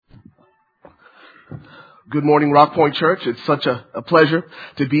Good morning, Rock Point Church. It's such a pleasure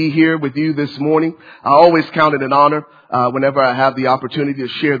to be here with you this morning. I always count it an honor whenever I have the opportunity to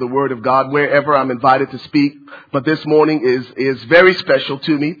share the Word of God wherever I'm invited to speak. But this morning is very special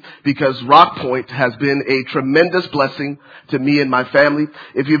to me because Rock Point has been a tremendous blessing to me and my family.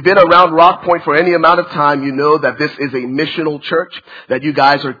 If you've been around Rock Point for any amount of time, you know that this is a missional church, that you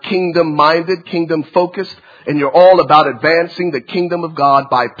guys are kingdom-minded, kingdom-focused, and you're all about advancing the kingdom of God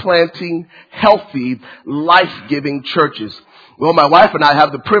by planting healthy, life-giving churches. Well, my wife and I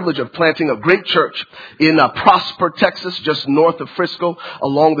have the privilege of planting a great church in Prosper, Texas, just north of Frisco,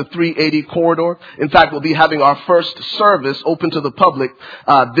 along the 380 corridor. In fact, we'll be having our first service open to the public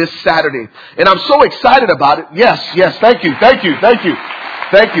this Saturday. And I'm so excited about it. Yes, thank you.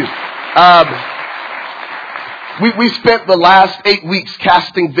 We spent the last 8 weeks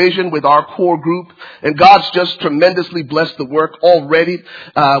casting vision with our core group, and God's just tremendously blessed the work already.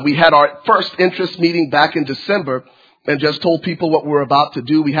 We had our first interest meeting back in December and just told people what we're about to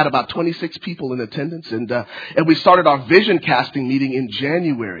do. We had about 26 people in attendance, and we started our vision casting meeting in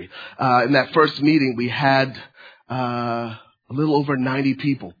January. In that first meeting, we had a little over 90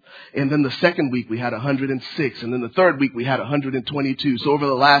 people. And then the second week we had 106. And then the third week we had 122. So over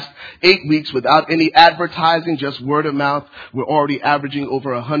the last 8 weeks, without any advertising, just word of mouth, we're already averaging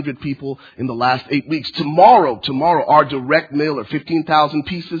over 100 people in the last 8 weeks. Tomorrow, our direct mail or 15,000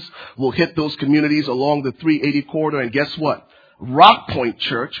 pieces will hit those communities along the 380 corridor. And guess what? Rock Point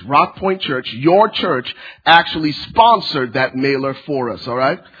Church, your church actually sponsored that mailer for us. All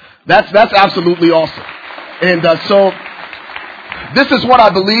right. That's absolutely awesome. And so this is what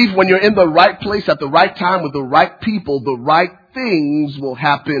I believe: when you're in the right place at the right time with the right people, the right things will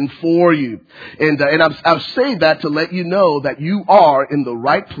happen for you. And I'm saying that to let you know that you are in the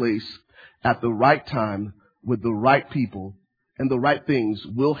right place at the right time with the right people, and the right things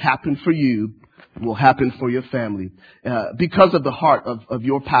will happen for you, will happen for your family, because of the heart of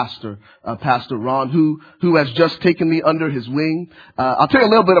your pastor, Pastor Ron, who has just taken me under his wing. I'll tell you a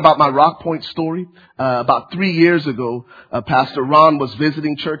little bit about my Rock Point story. About 3 years ago, Pastor Ron was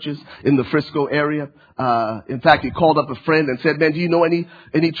visiting churches in the Frisco area. In fact, he called up a friend and said, "Man, do you know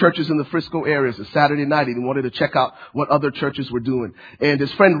any churches in the Frisco area?" It's a Saturday night, and he wanted to check out what other churches were doing. And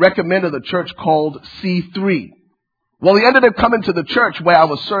his friend recommended a church called C3. Well, he ended up coming to the church where I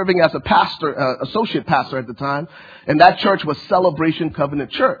was serving as a pastor, associate pastor at the time, and that church was Celebration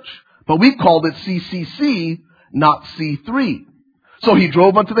Covenant Church. But we called it CCC, not C3. So he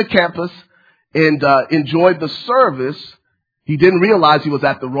drove onto the campus and enjoyed the service. He didn't realize he was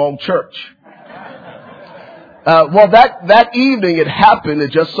at the wrong church. Well, that evening it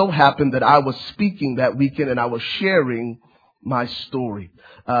just so happened that I was speaking that weekend, and I was sharing my story.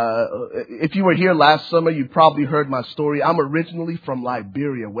 If you were here last summer, you probably heard my story. I'm originally from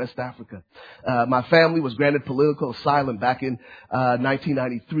Liberia, West Africa. My family was granted political asylum back in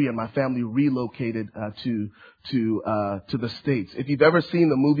 1993, and my family relocated to the States. If you've ever seen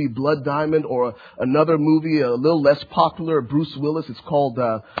the movie Blood Diamond, or another movie a little less popular, Bruce Willis, it's called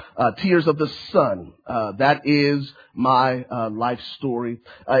Tears of the Sun. That is my life story.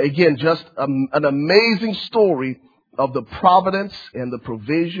 Again, just an amazing story of the providence and the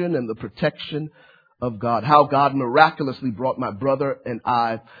provision and the protection of God. How God miraculously brought my brother and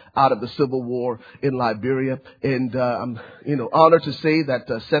I out of the civil war in Liberia. And I'm honored to say that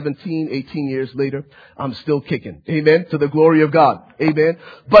 17, 18 years later, I'm still kicking. Amen. To the glory of God. Amen.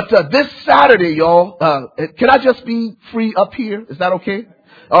 But this Saturday, y'all, can I just be free up here? Is that okay?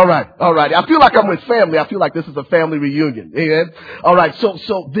 All right. I feel like I'm with family. I feel like this is a family reunion. Amen. All right.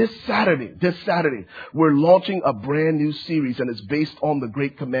 So this Saturday, we're launching a brand new series, and it's based on the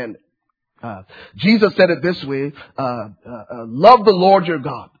Great Commandment. Jesus said it this way: love the Lord your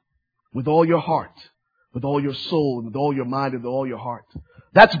God with all your heart, with all your soul, with all your mind, and with all your heart.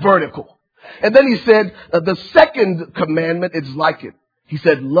 That's vertical. And then he said, the second commandment is like it. He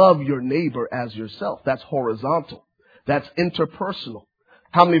said, love your neighbor as yourself. That's horizontal. That's interpersonal.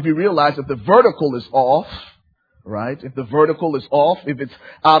 How many of you realize that the vertical is off, right? If the vertical is off, if it's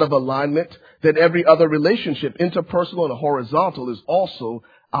out of alignment, then every other relationship, interpersonal and horizontal, is also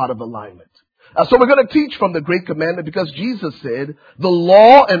out of alignment. So we're going to teach from the Great Commandment, because Jesus said the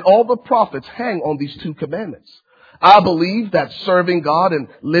law and all the prophets hang on these two commandments. I believe that serving God and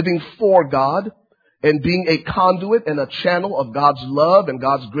living for God and being a conduit and a channel of God's love and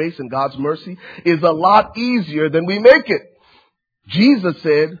God's grace and God's mercy is a lot easier than we make it. Jesus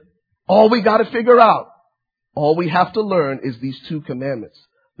said, all we got to figure out, all we have to learn is these two commandments.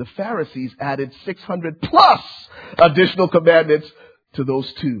 The Pharisees added 600 plus additional commandments to those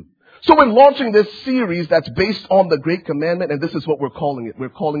two. So we're launching this series that's based on the Great Commandment, and this is what we're calling it. We're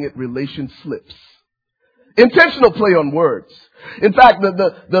calling it Relation Slips. Intentional play on words. In fact,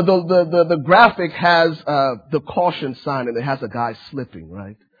 the graphic has the caution sign, and it has a guy slipping,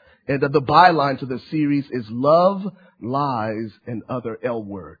 right? And the byline to the series is love, lies, and other L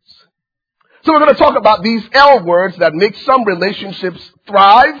words. So we're going to talk about these L words that make some relationships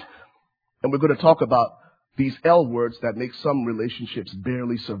thrive, and we're going to talk about these L words that make some relationships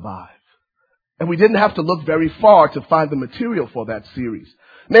barely survive. And we didn't have to look very far to find the material for that series.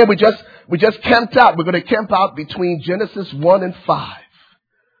 Man, we just camped out. We're going to camp out between Genesis 1 and 5.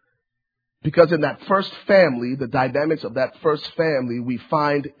 Because in that first family, the dynamics of that first family, we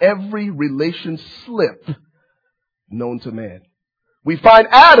find every relation slip known to man. We find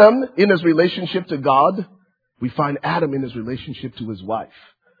Adam in his relationship to God. We find Adam in his relationship to his wife.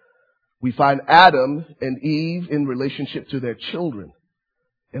 We find Adam and Eve in relationship to their children.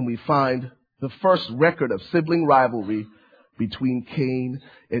 And we find the first record of sibling rivalry between Cain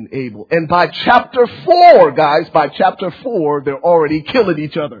and Abel. And by chapter 4, guys, they're already killing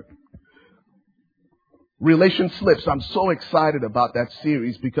each other. Relation slips. I'm so excited about that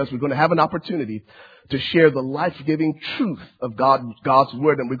series because we're going to have an opportunity to share the life-giving truth of God's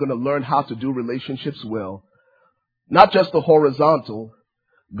Word, and we're going to learn how to do relationships well. Not just the horizontal,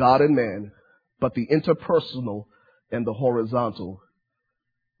 God and man, but the interpersonal and the horizontal,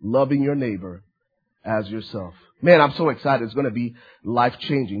 loving your neighbor as yourself. Man, I'm so excited. It's going to be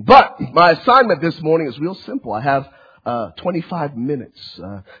life-changing. But my assignment this morning is real simple. I have 25 minutes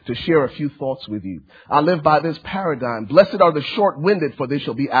to share a few thoughts with you. I live by this paradigm. Blessed are the short-winded, for they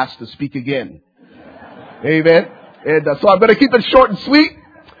shall be asked to speak again. Amen. And so I'm going to keep it short and sweet.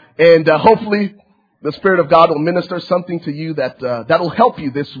 And hopefully the Spirit of God will minister something to you that'll help you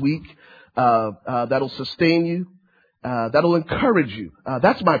this week, that'll sustain you, that'll encourage you.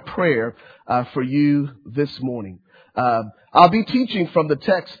 That's my prayer for you this morning. I'll be teaching from the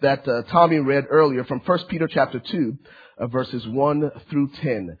text that Tommy read earlier from 1 Peter chapter 2, verses 1 through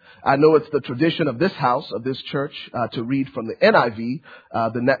 10. I know it's the tradition of this house, of this church, to read from the NIV,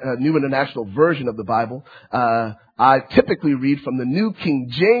 the New International Version of the Bible. I typically read from the New King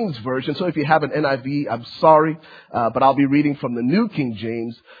James Version, so if you have an NIV, I'm sorry, but I'll be reading from the New King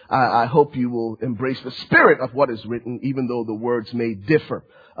James. I hope you will embrace the spirit of what is written, even though the words may differ.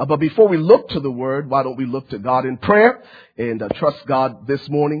 But before we look to the Word, why don't we look to God in prayer and trust God this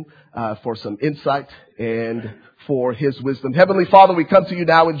morning for some insight and for His wisdom. Heavenly Father, we come to you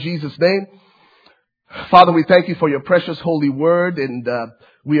now in Jesus' name. Father, we thank you for your precious holy word, and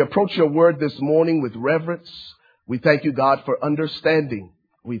we approach your word this morning with reverence. We thank you, God, for understanding.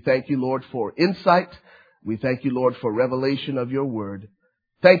 We thank you, Lord, for insight. We thank you, Lord, for revelation of your word.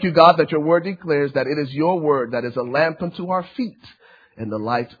 Thank you, God, that your word declares that it is your word that is a lamp unto our feet and the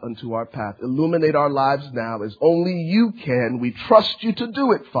light unto our path. Illuminate our lives now as only you can. We trust you to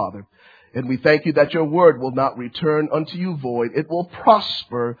do it, Father. And we thank you that your word will not return unto you void. It will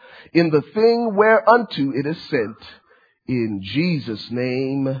prosper in the thing whereunto it is sent. In Jesus'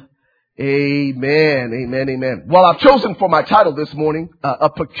 name, amen, amen, amen. Well, I've chosen for my title this morning, A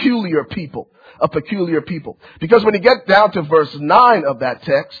Peculiar People. A Peculiar People. Because when you get down to verse 9 of that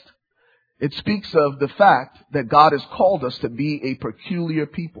text, it speaks of the fact that God has called us to be a peculiar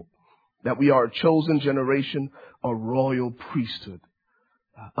people. That we are a chosen generation, a royal priesthood.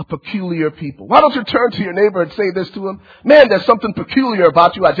 A peculiar people. Why don't you turn to your neighbor and say this to him? Man, there's something peculiar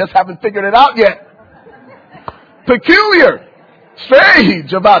about you. I just haven't figured it out yet. Peculiar.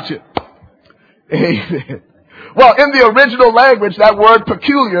 Strange about you. Amen. Well, in the original language, that word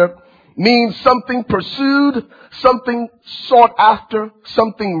peculiar means something pursued, something sought after,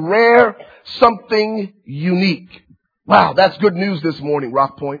 something rare, something unique. Wow, that's good news this morning,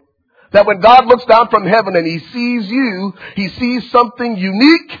 Rock Point. That when God looks down from heaven and He sees you, He sees something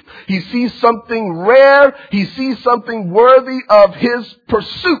unique, He sees something rare, He sees something worthy of His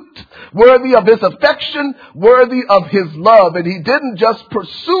pursuit, worthy of His affection, worthy of His love. And He didn't just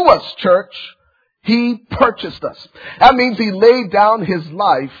pursue us, church. He purchased us. That means He laid down His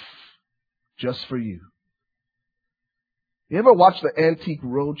life just for you. You ever watch the Antique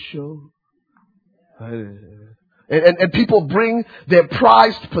Roadshow? And people bring their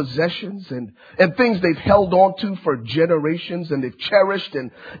prized possessions and things they've held on to for generations and they've cherished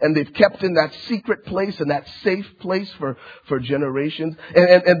and they've kept in that secret place and that safe place for generations.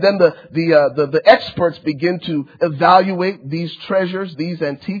 And then the experts begin to evaluate these treasures, these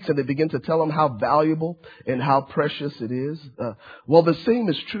antiques, and they begin to tell them how valuable and how precious it is. Well, the same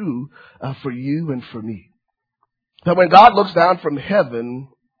is true for you and for me. That when God looks down from heaven,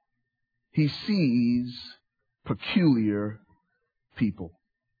 He sees peculiar people.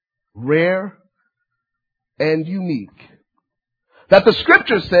 Rare and unique. that the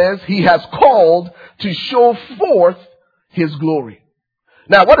scripture says he has called to show forth his glory.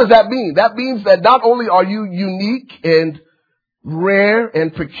 Now, what does that mean? That means that not only are you unique and rare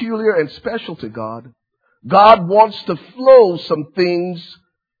and peculiar and special to God, God wants to flow some things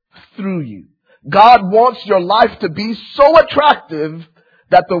through you. God wants your life to be so attractive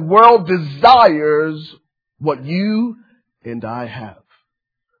that the world desires what you and I have.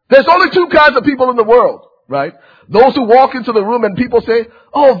 There's only two kinds of people in the world, right? Those who walk into the room and people say,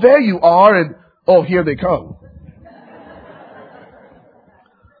 "Oh, there you are," and "Oh, here they come."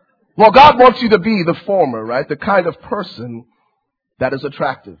 Well, God wants you to be the former, right? The kind of person that is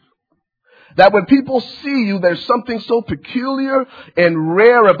attractive. That when people see you, there's something so peculiar and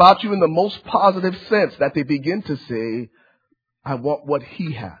rare about you in the most positive sense that they begin to say, "I want what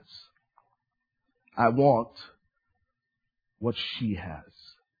he has. I want what she has."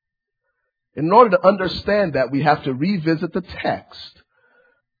 In order to understand that, we have to revisit the text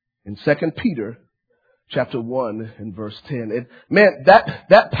in 2 Peter chapter 1 and verse 10. And man,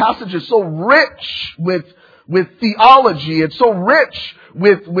 that passage is so rich with theology. It's so rich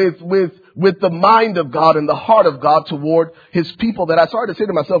with the mind of God and the heart of God toward his people that I started to say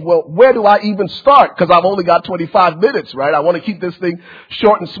to myself, well, where do I even start? Because I've only got 25 minutes, right? I want to keep this thing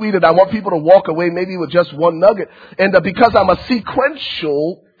short and sweet, and I want people to walk away maybe with just one nugget. And because I'm a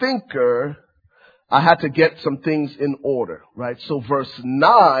sequential thinker, I had to get some things in order, right? So verses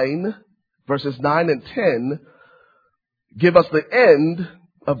 9 and 10 give us the end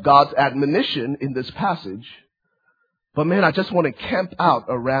of God's admonition in this passage. But man, I just want to camp out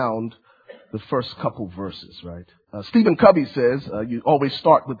around the first couple verses, right? Stephen Covey says you always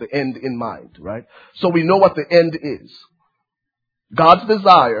start with the end in mind, right? So we know what the end is. God's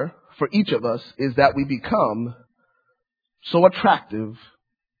desire for each of us is that we become so attractive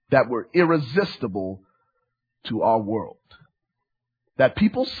that we're irresistible to our world. That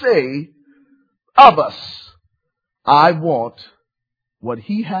people say of us, "I want what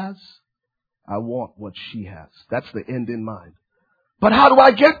he has. I want what she has." That's the end in mind. But how do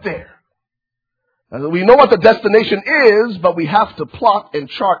I get there? We know what the destination is, but we have to plot and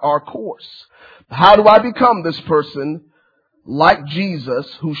chart our course. How do I become this person like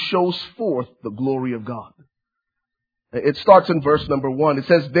Jesus who shows forth the glory of God? It starts in verse number 1. It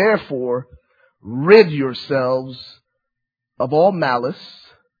says, "Therefore, rid yourselves of all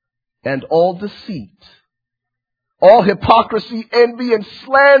malice and all deceit, all hypocrisy, envy, and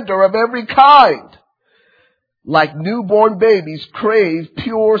slander of every kind. Like newborn babies, crave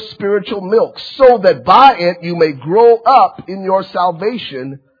pure spiritual milk, so that by it you may grow up in your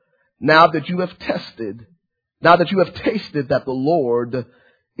salvation, now that you have tasted that the Lord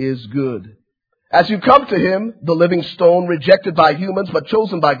is good. As you come to him, the living stone, rejected by humans, but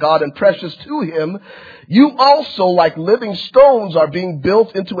chosen by God and precious to him, you also, like living stones, are being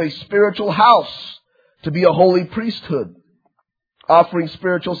built into a spiritual house to be a holy priesthood, offering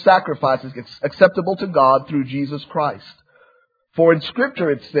spiritual sacrifices acceptable to God through Jesus Christ. For in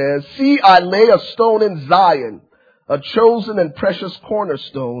Scripture it says, 'See, I lay a stone in Zion, a chosen and precious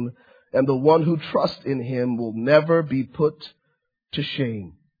cornerstone, and the one who trusts in him will never be put to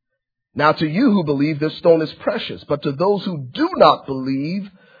shame.' Now to you who believe, this stone is precious, but to those who do not believe,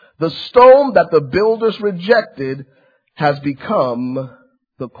 the stone that the builders rejected has become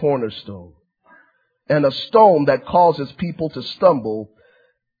the cornerstone, and a stone that causes people to stumble,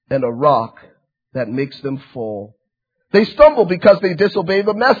 and a rock that makes them fall. They stumble because they disobey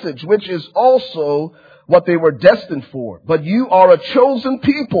the message, which is also what they were destined for. But you are a chosen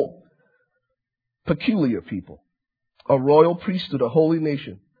people, peculiar people, a royal priesthood, a holy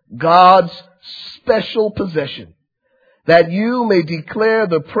nation, God's special possession, that you may declare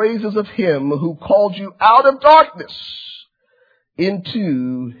the praises of him who called you out of darkness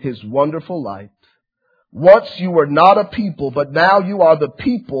into his wonderful light. Once you were not a people, but now you are the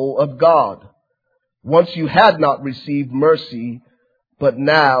people of God. Once you had not received mercy, but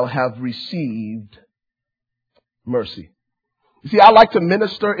now have received mercy." You see, I like to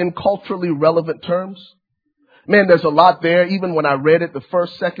minister in culturally relevant terms. Man, there's a lot there. Even when I read it the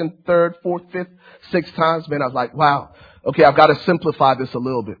first, second, third, fourth, fifth, sixth times, man, I was like, wow, okay, I've got to simplify this a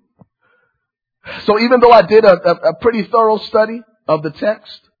little bit. So even though I did a pretty thorough study of the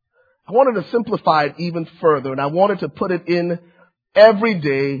text, I wanted to simplify it even further, and I wanted to put it in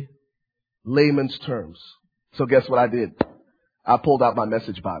everyday layman's terms. So guess what I did? I pulled out my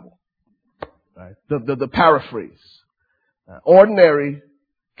Message Bible, right? The paraphrase, ordinary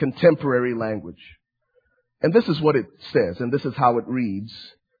contemporary language. And this is what it says, and this is how it reads.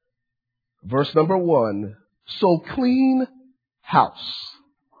 Verse number 1, "So clean house,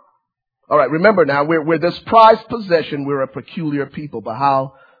 All right, remember now, we're this prized possession. We're a peculiar people. But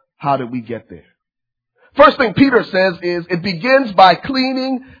how did we get there? First thing Peter says is it begins by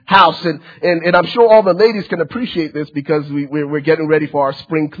cleaning house. And I'm sure all the ladies can appreciate this because we're getting ready for our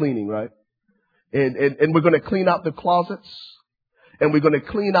spring cleaning, right? And we're going to clean out the closets. And we're going to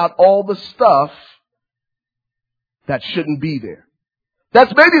clean out all the stuff that shouldn't be there.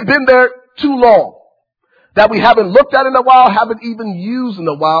 That's maybe been there too long. That we haven't looked at in a while, haven't even used in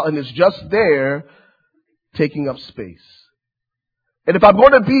a while, and it's just there taking up space. And if I'm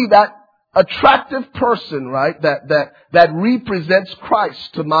going to be that attractive person, right, that represents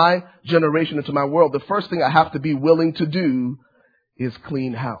Christ to my generation and to my world, the first thing I have to be willing to do is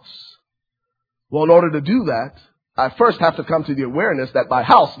clean house. Well, in order to do that, I first have to come to the awareness that my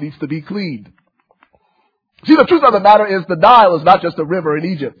house needs to be cleaned. See, the truth of the matter is the Nile is not just a river in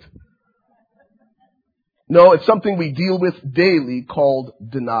Egypt. No, it's something we deal with daily called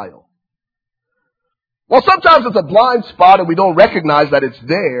denial. Well, sometimes it's a blind spot and we don't recognize that it's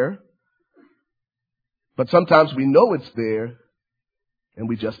there. But sometimes we know it's there and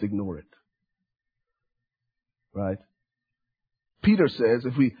we just ignore it. Right? Peter says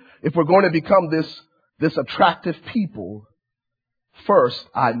if we're going to become this attractive people, first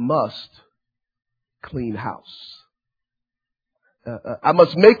I must clean house. I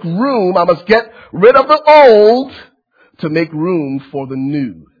must make room. I must get rid of the old to make room for the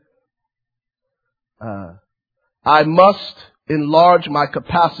new. I must enlarge my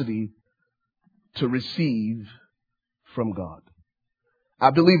capacity to receive from God. I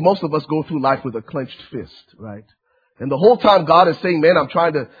believe most of us go through life with a clenched fist, right? And the whole time God is saying, man, I'm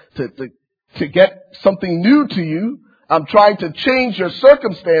trying to get something new to you. I'm trying to change your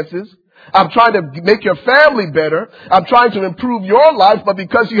circumstances. I'm trying to make your family better. I'm trying to improve your life, but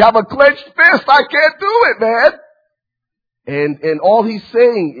because you have a clenched fist, I can't do it, man. And all he's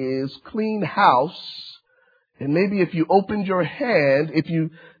saying is clean house. And maybe if you opened your hand, if you,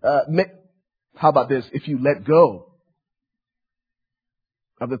 how about this? If you let go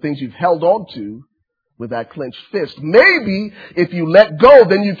of the things you've held on to with that clenched fist, maybe if you let go,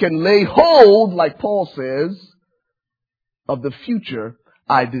 then you can lay hold, like Paul says, of the future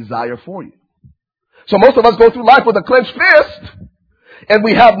I desire for you. So most of us go through life with a clenched fist, and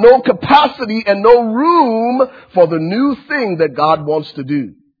we have no capacity and no room for the new thing that God wants to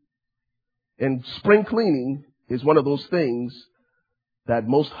do. And spring cleaning is one of those things that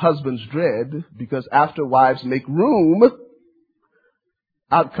most husbands dread, because after wives make room,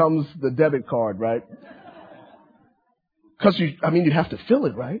 out comes the debit card, right? Because you have to fill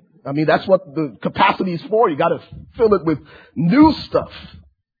it, right? I mean, that's what the capacity is for. You got to fill it with new stuff.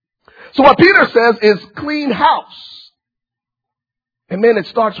 So what Peter says is clean house. And man, it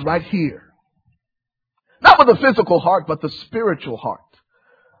starts right here. Not with the physical heart, but the spiritual heart.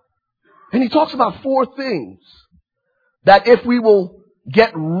 And he talks about 4 things that if we will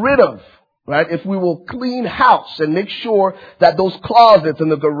get rid of, right? If we will clean house and make sure that those closets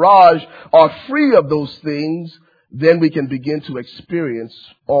and the garage are free of those things, then we can begin to experience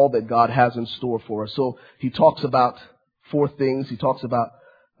all that God has in store for us. So he talks about 4 things. He talks about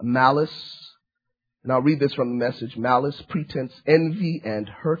malice. And I'll read this from the Message. Malice, pretense, envy, and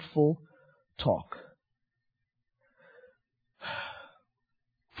hurtful talk.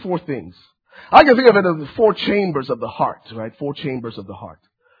 4 things. I can think of it as the 4 chambers of the heart, right? 4 chambers of the heart.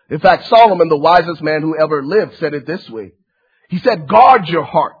 In fact, Solomon, the wisest man who ever lived, said it this way. He said, guard your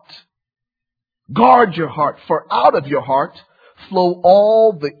heart. Guard your heart, for out of your heart flow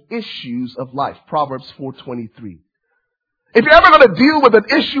all the issues of life. Proverbs 4:23. If you're ever going to deal with an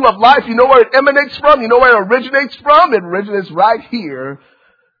issue of life, you know where it emanates from? You know where it originates from? It originates right here.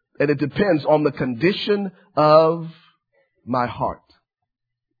 And it depends on the condition of my heart.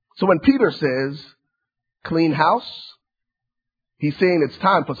 So when Peter says, clean house, he's saying it's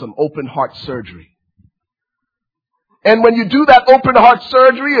time for some open heart surgery. And when you do that open heart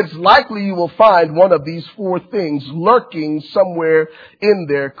surgery, it's likely you will find one of these 4 things lurking somewhere in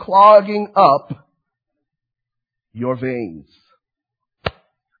there, clogging up your veins.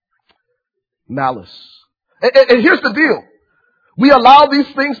 Malice. And here's the deal. We allow these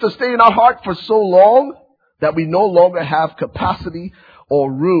things to stay in our heart for so long that we no longer have capacity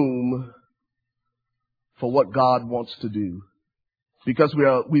or room for what God wants to do. Because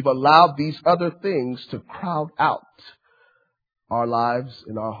we've allowed these other things to crowd out our lives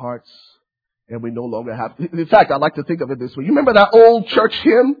and our hearts, and we no longer have. In fact, I like to think of it this way. You remember that old church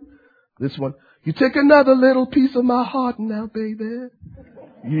hymn? This one. You take another little piece of my heart now, baby.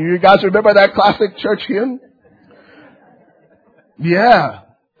 You guys remember that classic church hymn? Yeah,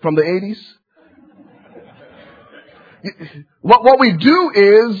 from the 80s. What we do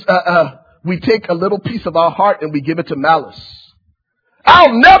is we take a little piece of our heart and we give it to malice.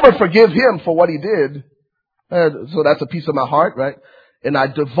 I'll never forgive him for what he did. So that's a piece of my heart, right? And I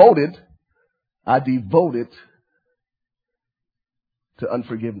devote it to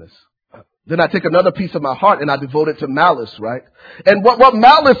unforgiveness. Then I take another piece of my heart and I devote it to malice, right? And what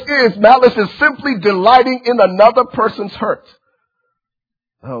malice is simply delighting in another person's hurt.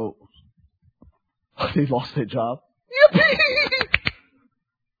 Oh, they lost their job. Yippee!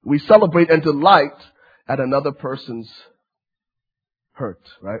 We celebrate and delight at another person's hurt,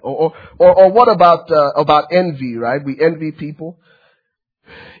 right? Or what about envy, right? We envy people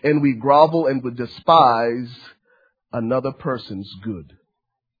and we grovel and we despise another person's good.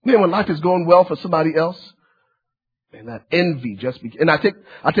 Man, when life is going well for somebody else, man, that envy and I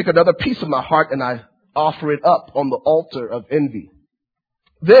take another piece of my heart and I offer it up on the altar of envy.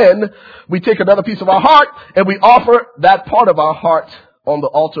 Then we take another piece of our heart and we offer that part of our heart on the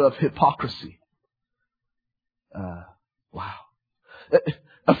altar of hypocrisy. Wow.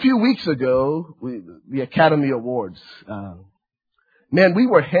 A few weeks ago, the Academy Awards, man, we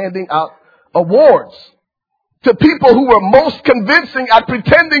were handing out awards to people who were most convincing at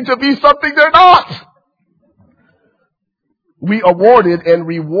pretending to be something they're not. We awarded and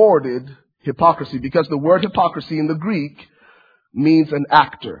rewarded hypocrisy because the word hypocrisy in the Greek means an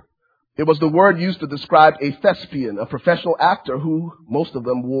actor. It was the word used to describe a thespian, a professional actor who, most of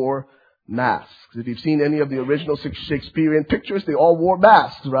them, wore masks. If you've seen any of the original Shakespearean pictures, they all wore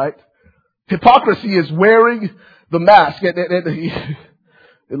masks, right? Hypocrisy is wearing the mask.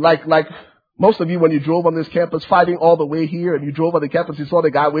 Like most of you, when you drove on this campus, fighting all the way here, and you drove on the campus, you saw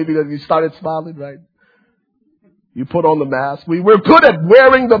the guy waving and you started smiling, right? You put on the mask. We're good at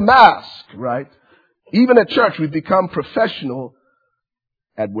wearing the mask, right? Even at church, we've become professional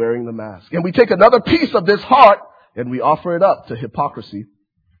at wearing the mask. And we take another piece of this heart and we offer it up to hypocrisy.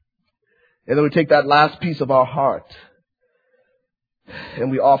 And then we take that last piece of our heart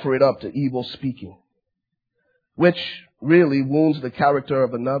and we offer it up to evil speaking, which really wounds the character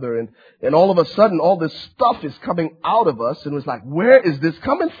of another. And all of a sudden, all this stuff is coming out of us. And it's like, where is this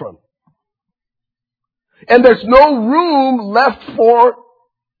coming from? And there's no room left for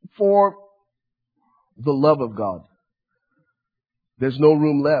the love of God. There's no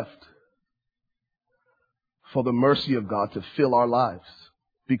room left for the mercy of God to fill our lives.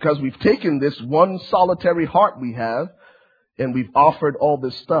 Because we've taken this one solitary heart we have and we've offered all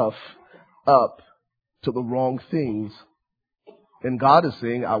this stuff up to the wrong things. And God is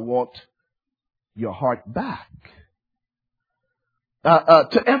saying, I want your heart back.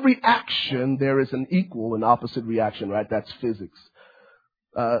 To every action, there is an equal and opposite reaction, right? That's physics.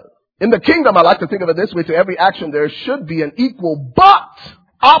 In the kingdom, I like to think of it this way. To every action, there should be an equal but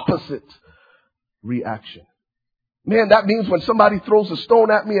opposite reaction. Man, that means when somebody throws a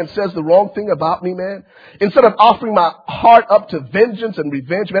stone at me and says the wrong thing about me, man, instead of offering my heart up to vengeance and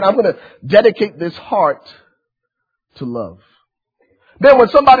revenge, man, I'm going to dedicate this heart to love. Man, when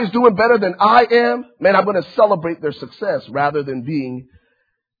somebody's doing better than I am, man, I'm going to celebrate their success rather than being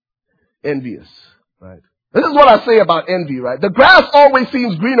envious, right? This is what I say about envy, right? The grass always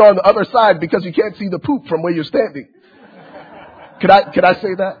seems greener on the other side because you can't see the poop from where you're standing. Could I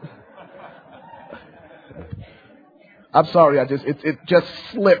say that? I'm sorry, it just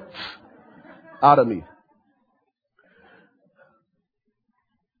slipped out of me.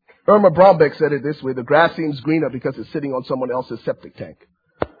 Irma Brombeck said it this way: the grass seems greener because it's sitting on someone else's septic tank.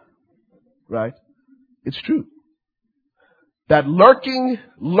 Right? It's true. That lurking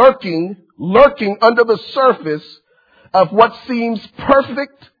under the surface of what seems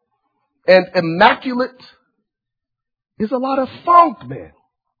perfect and immaculate is a lot of funk, man.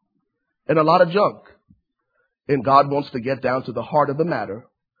 And a lot of junk. And God wants to get down to the heart of the matter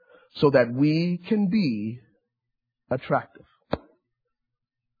so that we can be attractive.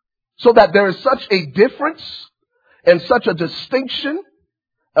 So that there is such a difference and such a distinction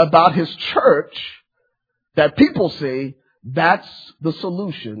about His church that people say that's the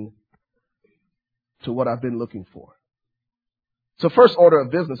solution to what I've been looking for. So first order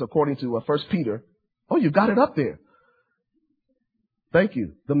of business, according to 1 Peter. Oh, you got it up there. Thank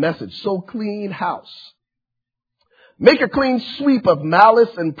you. The message. So clean house. Make a clean sweep of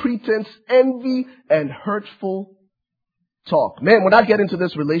malice and pretense, envy and hurtful talk. Man, when I get into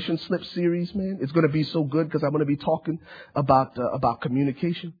this relationship series, man, it's going to be so good because I'm going to be talking about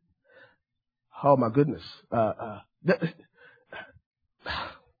communication. Oh my goodness. I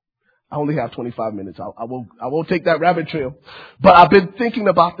only have 25 minutes. I won't take that rabbit trail. But I've been thinking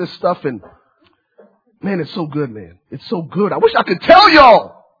about this stuff and man, it's so good, man. It's so good. I wish I could tell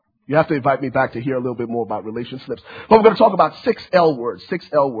y'all. You have to invite me back to hear a little bit more about relationships. But we're going to talk about 6 L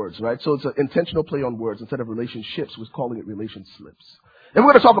words, right? So it's an intentional play on words. Instead of relationships, we're calling it relationships. And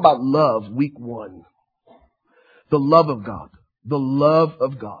we're going to talk about love, week 1. The love of God. The love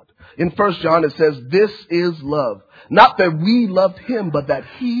of God. In 1 John it says, this is love. Not that we loved him, but that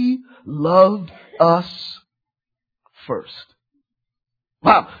he loved us first.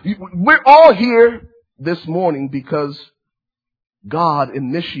 Wow. We're all here this morning because God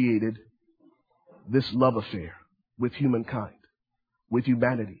initiated this love affair with humankind, with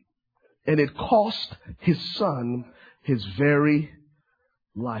humanity. And it cost his son his very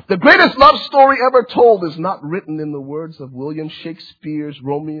life. The greatest love story ever told is not written in the words of William Shakespeare's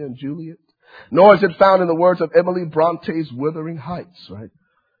Romeo and Juliet, nor is it found in the words of Emily Bronte's Wuthering Heights, right?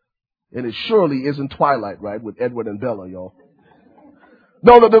 And it surely isn't Twilight, right, with Edward and Bella, y'all.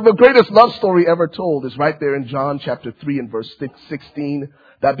 No, the greatest love story ever told is right there in John chapter 3 and verse 16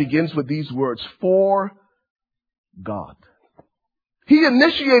 that begins with these words, for God. He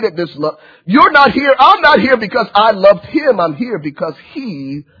initiated this love. You're not here. I'm not here because I loved him. I'm here because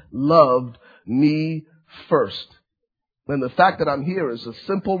he loved me first. And the fact that I'm here is a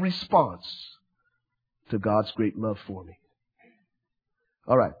simple response to God's great love for me.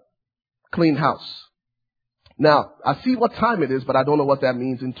 All right. Clean house. Now, I see what time it is, but I don't know what that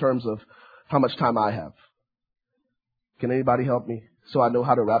means in terms of how much time I have. Can anybody help me so I know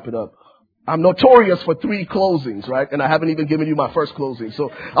how to wrap it up? I'm notorious for 3 closings, right? And I haven't even given you my first closing.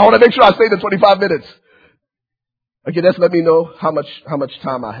 So I want to make sure I stay the 25 minutes. Okay, just let me know how much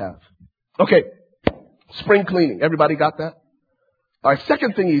time I have. Okay. Spring cleaning. Everybody got that? All right.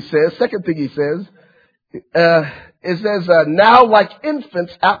 Second thing he says, it says, now like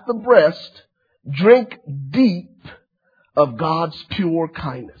infants at the breast, drink deep of God's pure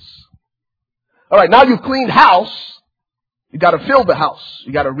kindness. All right. Now you've cleaned house. You got to fill the house.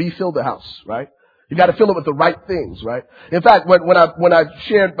 You got to refill the house, right? You got to fill it with the right things, right? In fact, when I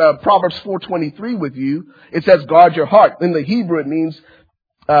shared Proverbs 4:23 with you, it says guard your heart. In the Hebrew, it means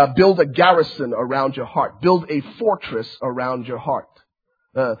build a garrison around your heart, build a fortress around your heart.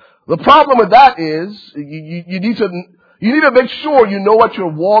 The problem with that is you need to make sure you know what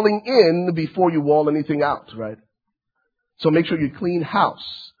you're walling in before you wall anything out, right? So make sure you clean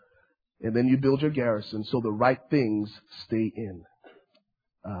house. And then you build your garrison so the right things stay in.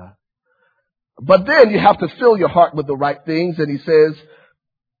 But then you have to fill your heart with the right things. And he says,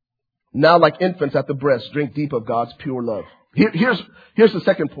 now like infants at the breast, drink deep of God's pure love. Here's the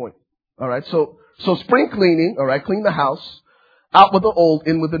second point. All right. So spring cleaning. All right. Clean the house. Out with the old,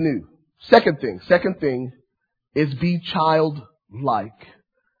 in with the new. Second thing is be childlike,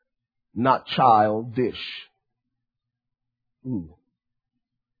 not childish. Ooh.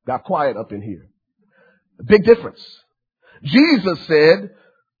 Got quiet up in here. A big difference. Jesus said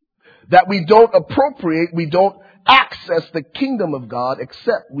that we don't access the kingdom of God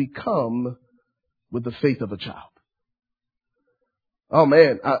except we come with the faith of a child. Oh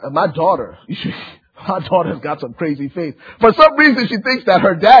man, my daughter's got some crazy faith. For some reason she thinks that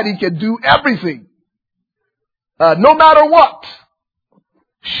her daddy can do everything. No matter what.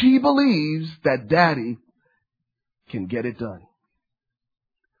 She believes that daddy can get it done.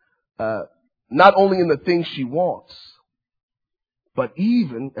 Not only in the things she wants, but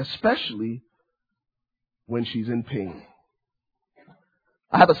especially when she's in pain.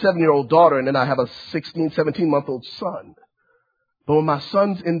 I have a 7-year-old daughter and then I have a 16, 17-month-old son. But when my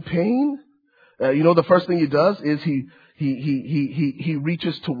son's in pain, the first thing he does is he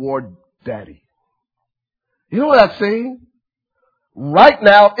reaches toward daddy. You know what that's saying? Right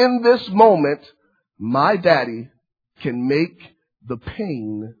now, in this moment, my daddy can make the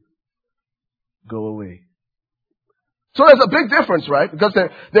pain go away. So there's a big difference, right? Because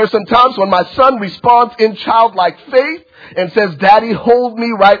there's some times when my son responds in childlike faith and says, Daddy, hold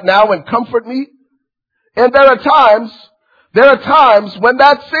me right now and comfort me. And there are times when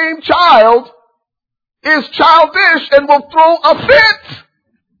that same child is childish and will throw a fit,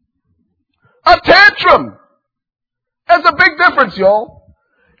 a tantrum. There's a big difference, y'all.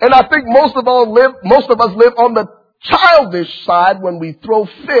 And I think most of us live on the childish side when we throw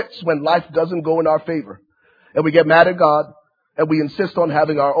fits when life doesn't go in our favor. And we get mad at God and we insist on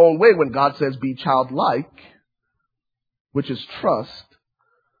having our own way when God says be childlike, which is trust,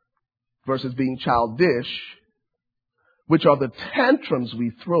 versus being childish, which are the tantrums we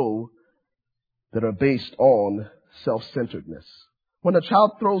throw that are based on self-centeredness. When a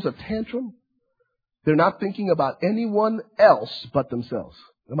child throws a tantrum, they're not thinking about anyone else but themselves.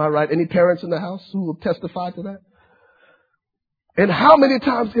 Am I right? Any parents in the house who will testify to that? And how many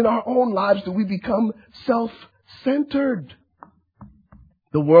times in our own lives do we become self-centered?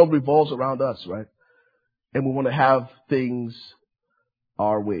 The world revolves around us, right? And we want to have things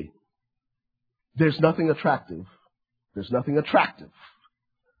our way. There's nothing attractive. There's nothing attractive.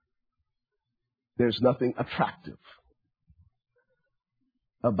 There's nothing attractive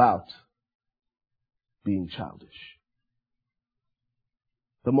about being childish.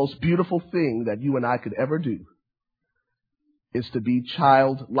 The most beautiful thing that you and I could ever do is to be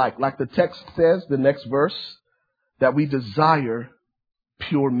childlike. Like the text says, the next verse, that we desire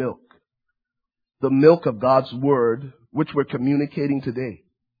pure milk. The milk of God's word, which we're communicating today.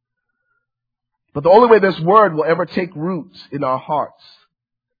 But the only way this word will ever take root in our hearts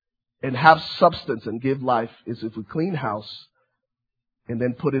and have substance and give life is if we clean house and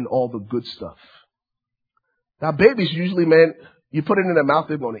then put in all the good stuff. Now, babies usually, man, you put it in their mouth,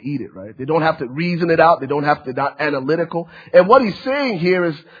 they're going to eat it, right? They don't have to reason it out. They don't have to, not analytical. And what he's saying here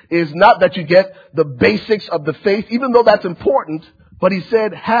is not that you get the basics of the faith, even though that's important, but he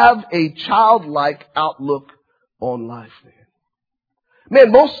said, have a childlike outlook on life,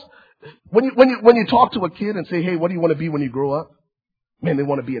 man. Man, when you talk to a kid and say, hey, what do you want to be when you grow up? Man, they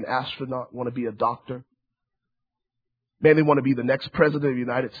want to be an astronaut, want to be a doctor. Man, they want to be the next president of the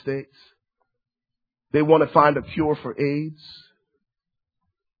United States. They want to find a cure for AIDS.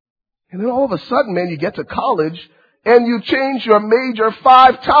 And then all of a sudden, man, you get to college and you change your major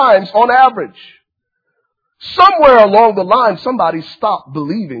 5 times on average. Somewhere along the line, somebody stopped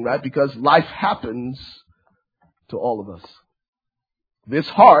believing, right? Because life happens to all of us. This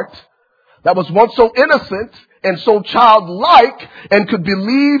heart that was once so innocent and so childlike and could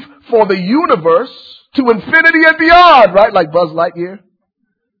believe for the universe to infinity and beyond, right? Like Buzz Lightyear.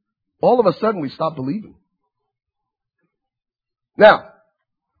 All of a sudden we stop believing. Now,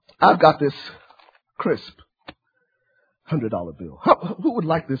 I've got this crisp $100 bill. Who would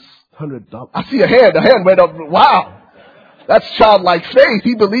like this $100? I see a hand. The hand went up. Wow. That's childlike faith.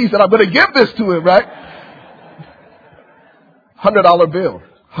 He believes that I'm going to give this to him, right? $100 bill.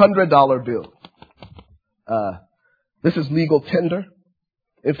 $100 bill. This is legal tender.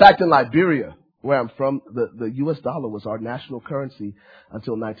 In fact, in Liberia, where I'm from, the U.S. dollar was our national currency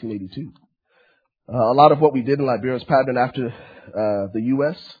until 1982. A lot of what we did in Liberia is patterned after the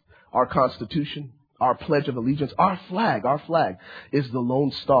U.S., our Constitution, our Pledge of Allegiance, our flag is the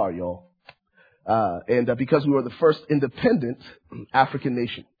Lone Star, y'all. And because we were the first independent African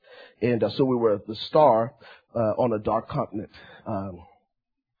nation. And so we were the star on a dark continent.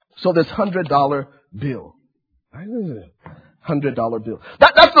 So this $100 bill. $100 bill.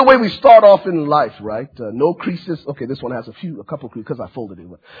 That's the way we start off in life, right? No creases. Okay, this one has a couple creases because I folded it.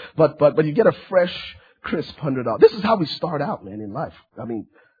 But you get a fresh, crisp $100. This is how we start out, man, in life. I mean,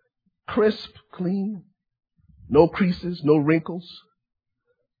 crisp, clean, no creases, no wrinkles.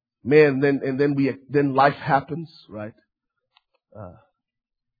 Man, then life happens, right? Oh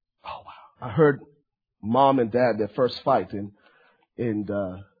wow! I heard mom and dad their first fight, and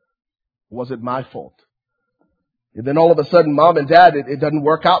was it my fault? And then all of a sudden, mom and dad, it doesn't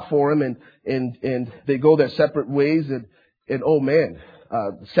work out for them, and they go their separate ways, and oh man,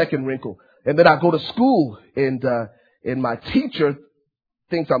 the second wrinkle. And then I go to school, and my teacher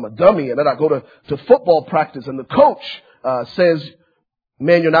thinks I'm a dummy, and then I go to football practice, and the coach says,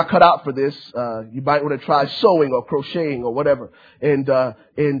 man, you're not cut out for this. You might want to try sewing or crocheting or whatever. And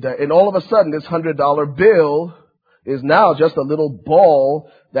all of a sudden, this $100 bill is now just a little ball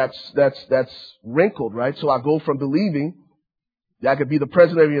that's wrinkled, right? So I go from believing that I could be the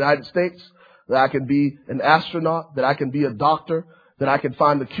president of the United States, that I can be an astronaut, that I can be a doctor, that I can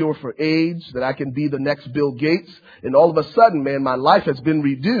find the cure for AIDS, that I can be the next Bill Gates. And all of a sudden, man, my life has been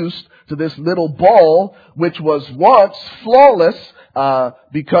reduced to this little ball, which was once flawless,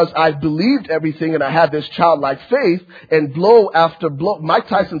 because I believed everything and I had this childlike faith, and blow after blow. Mike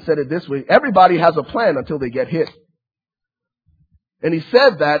Tyson said it this way: everybody has a plan until they get hit. And he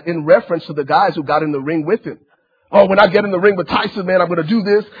said that in reference to the guys who got in the ring with him. Oh, when I get in the ring with Tyson, man, I'm going to do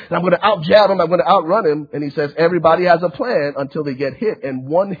this, and I'm going to out-jab him, I'm going to outrun him. And he says everybody has a plan until they get hit. And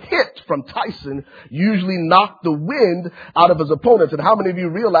one hit from Tyson usually knocked the wind out of his opponents. And how many of you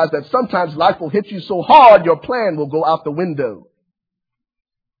realize that sometimes life will hit you so hard, your plan will go out the window?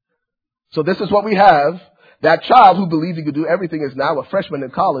 So this is what we have. That child who believed he could do everything is now a freshman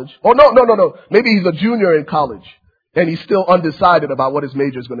in college. Oh, no. Maybe he's a junior in college, and he's still undecided about what his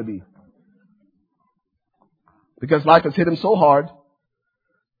major is going to be. Because life has hit him so hard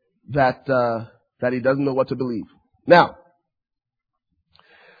that he doesn't know what to believe. Now,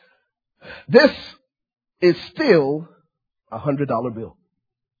 this is still a $100 bill.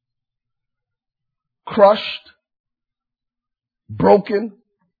 Crushed, broken,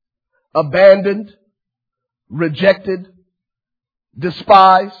 abandoned, rejected,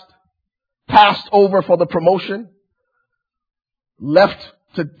 despised, passed over for the promotion, left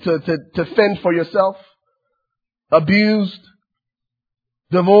to fend for yourself, abused,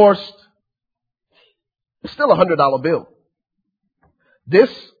 divorced. It's still a $100 bill.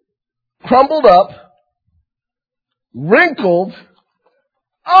 This crumbled up, wrinkled,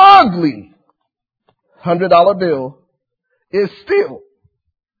 ugly $100 bill is still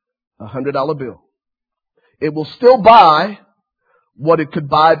a $100 bill. It will still buy what it could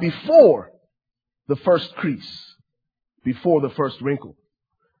buy before the first crease, before the first wrinkle.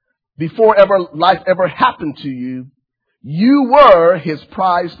 Before life ever happened to you, you were his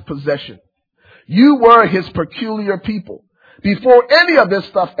prized possession. You were his peculiar people. Before any of this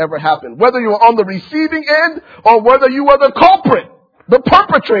stuff ever happened, whether you were on the receiving end or whether you were the culprit, the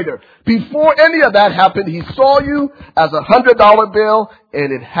perpetrator, before any of that happened, he saw you as a $100 bill,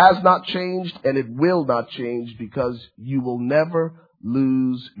 and it has not changed and it will not change, because you will never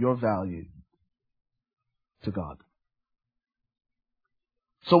lose your value to God.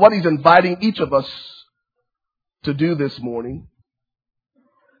 So what he's inviting each of us to do this morning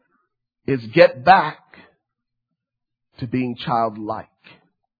is get back to being childlike.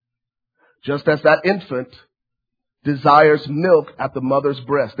 Just as that infant desires milk at the mother's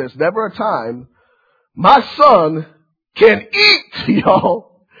breast. There's never a time my son can eat,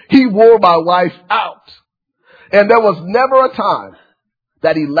 y'all. He wore my wife out. And there was never a time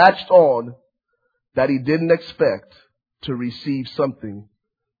that he latched on that he didn't expect to receive something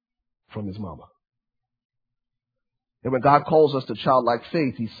from his mama. And when God calls us to childlike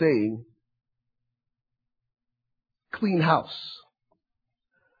faith, he's saying, clean house.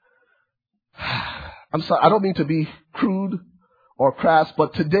 I'm sorry, I don't mean to be crude or crass,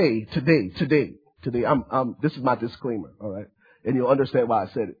 but today, this is my disclaimer, all right? And you'll understand why I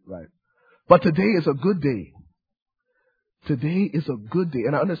said it, right? But today is a good day. Today is a good day.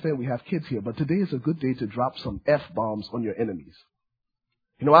 And I understand we have kids here, but today is a good day to drop some F-bombs on your enemies.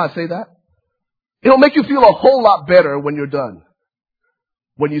 You know why I say that? It'll make you feel a whole lot better when you're done.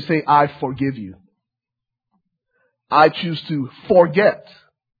 When you say, I forgive you. I choose to forget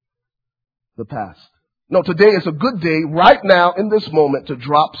the past. No, today is a good day right now in this moment to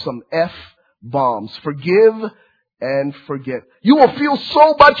drop some F-bombs. Forgive and forget. You will feel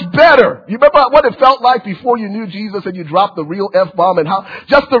so much better. You remember what it felt like before you knew Jesus and you dropped the real F-bomb, and how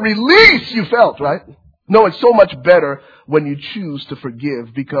just the release you felt, right? No, it's so much better when you choose to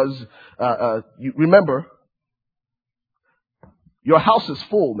forgive, because you remember, your house is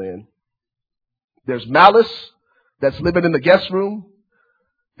full, man. There's malice that's living in the guest room.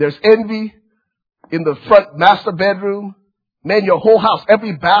 There's envy in the front master bedroom. Man, your whole house,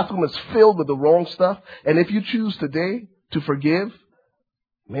 every bathroom is filled with the wrong stuff. And if you choose today to forgive,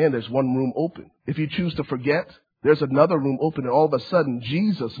 man, there's one room open. If you choose to forget, there's another room open. And all of a sudden,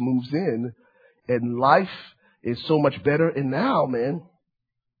 Jesus moves in, and life is so much better. And now, man,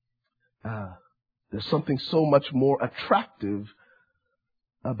 there's something so much more attractive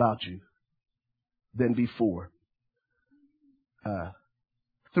about you than before.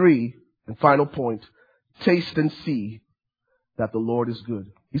 3, and final point, taste and see that the Lord is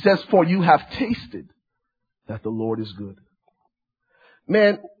good. He says, for you have tasted that the Lord is good.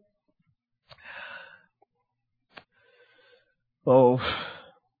 Man, how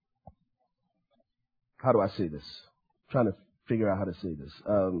do I say this? I'm trying to figure out how to say this.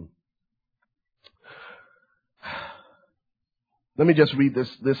 Let me just read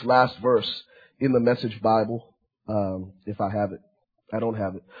this last verse in the Message Bible, if I have it. I don't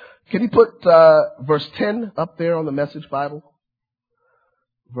have it. Can you put verse 10 up there on the Message Bible?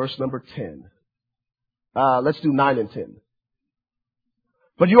 Verse number 10. Let's do 9 and 10.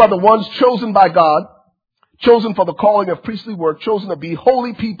 But you are the ones chosen by God, chosen for the calling of priestly work, chosen to be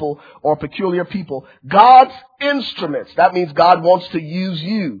holy people or peculiar people. God's instruments. That means God wants to use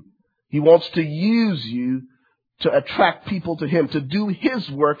you. He wants to use you to attract people to Him, to do His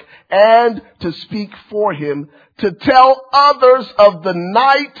work and to speak for Him, to tell others of the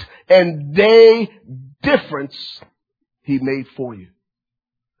night and day difference He made for you.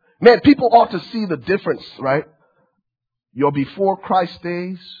 Man, people ought to see the difference, right? Your before Christ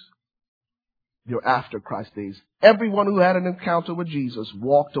days, your after Christ days. Everyone who had an encounter with Jesus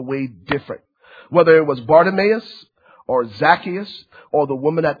walked away different. Whether it was Bartimaeus or Zacchaeus or the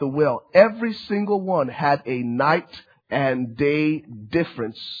woman at the well, every single one had a night and day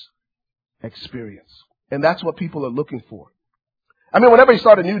difference experience. And that's what people are looking for. I mean, whenever you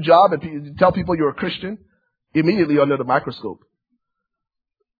start a new job and you tell people you're a Christian, immediately under the microscope.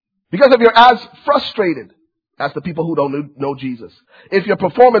 Because if you're as frustrated as the people who don't know Jesus, if your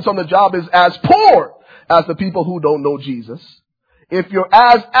performance on the job is as poor as the people who don't know Jesus, if you're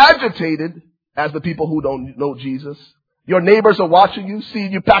as agitated as the people who don't know Jesus, your neighbors are watching you,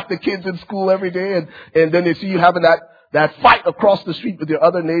 seeing you pack the kids in school every day, and then they see you having that fight across the street with your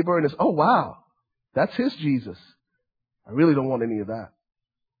other neighbor, and it's, oh wow, that's his Jesus. I really don't want any of that.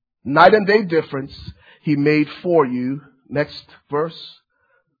 Night and day difference he made for you. Next verse.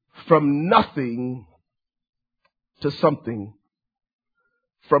 From nothing to something.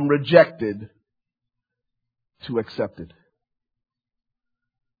 From rejected to accepted.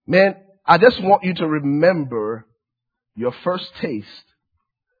 Man, I just want you to remember your first taste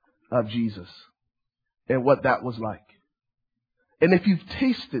of Jesus and what that was like. And if you've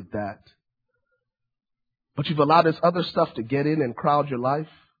tasted that, but you've allowed this other stuff to get in and crowd your life,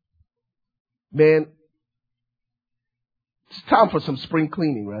 man, it's time for some spring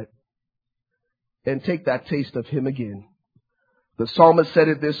cleaning, right? And take that taste of him again. The psalmist said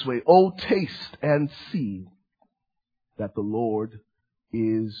it this way, "Oh, taste and see that the Lord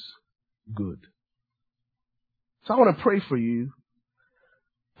is good." So I want to pray for you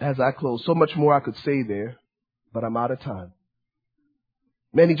as I close. So much more I could say there, but I'm out of time.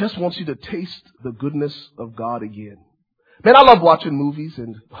 Man, he just wants you to taste the goodness of God again. Man, I love watching movies,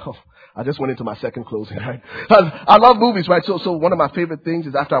 and I just went into my second closing, right? I love movies, right? So one of my favorite things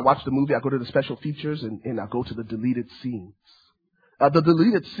is after I watch the movie, I go to the special features and I go to the deleted scenes. The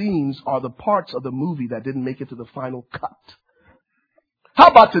deleted scenes are the parts of the movie that didn't make it to the final cut. How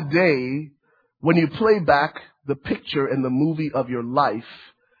about today, when you play back the picture and the movie of your life,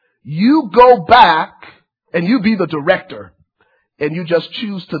 you go back and you be the director and you just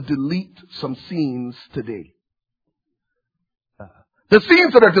choose to delete some scenes today. The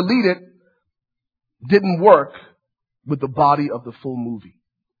scenes that are deleted didn't work with the body of the full movie.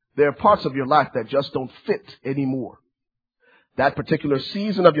 There are parts of your life that just don't fit anymore. That particular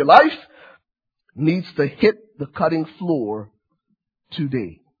season of your life needs to hit the cutting floor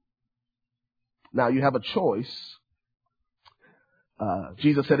today. Now you have a choice.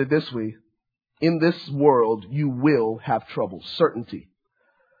 Jesus said it this way, "In this world you will have trouble," certainty.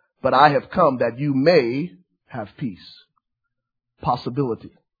 "But I have come that you may have peace,"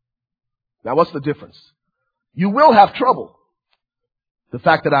 possibility. Now what's the difference? You will have trouble. The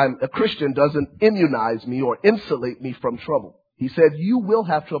fact that I'm a Christian doesn't immunize me or insulate me from trouble. He said, you will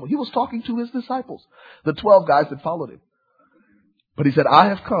have trouble. He was talking to his disciples, the 12 guys that followed him. But he said, I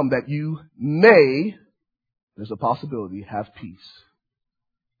have come that you may, there's a possibility, have peace.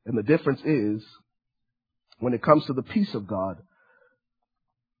 And the difference is, when it comes to the peace of God,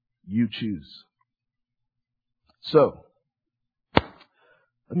 you choose. So,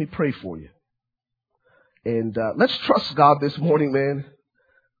 let me pray for you. And let's trust God this morning, man.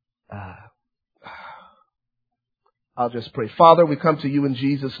 I'll just pray. Father, we come to you in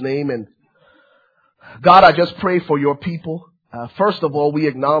Jesus' name. And God, I just pray for your people. First of all, we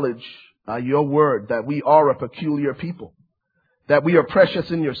acknowledge your word that we are a peculiar people, that we are precious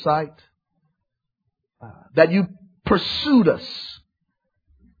in your sight, that you pursued us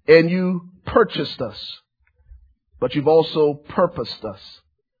and you purchased us, but you've also purposed us.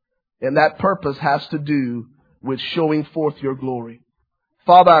 And that purpose has to do with showing forth your glory.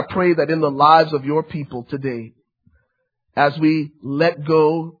 Father, I pray that in the lives of your people today, as we let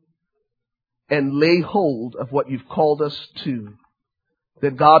go and lay hold of what you've called us to,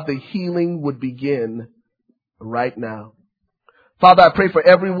 that God, the healing would begin right now. Father, I pray for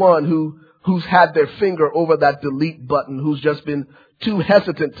everyone who's had their finger over that delete button, who's just been too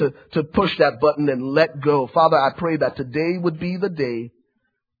hesitant to push that button and let go. Father, I pray that today would be the day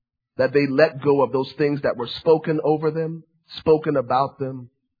that they let go of those things that were spoken over them, spoken about them,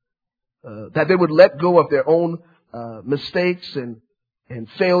 that they would let go of their own mistakes and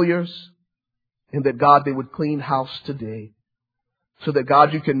failures, and that, God, they would clean house today, so that,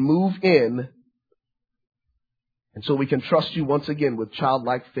 God, you can move in, and so we can trust you once again with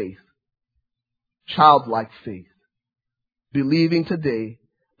childlike faith, believing today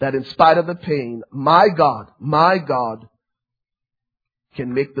that in spite of the pain, my God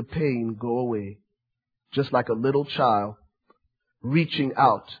can make the pain go away, just like a little child reaching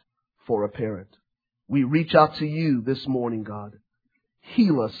out for a parent. We reach out to you this morning, God.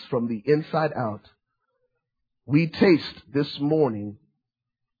 Heal us from the inside out. We taste this morning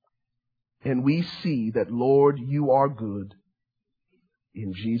and we see that, Lord, you are good.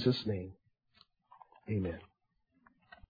 In Jesus' name, amen.